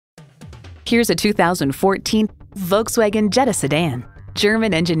Here's a 2014 Volkswagen Jetta Sedan.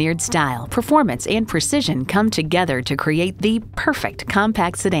 German-engineered style, performance, and precision come together to create the perfect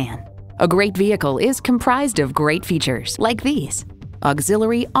compact sedan. A great vehicle is comprised of great features like these: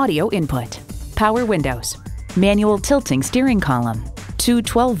 auxiliary audio input, power windows, manual tilting steering column, two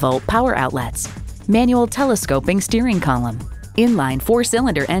 12-volt power outlets, manual telescoping steering column, inline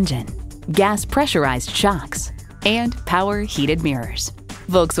 4-cylinder engine, gas pressurized shocks, and power heated mirrors.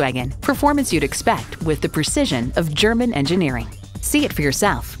 Volkswagen, performance you'd expect with the precision of German engineering. See it for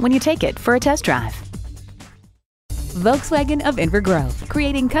yourself when you take it for a test drive. Volkswagen of Inver Grove,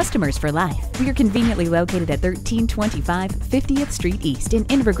 creating customers for life. We are conveniently located at 1325 50th Street East in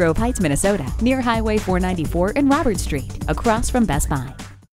Inver-Grove-Heights, Minnesota, near Highway 494 and Robert Street, across from Best Buy.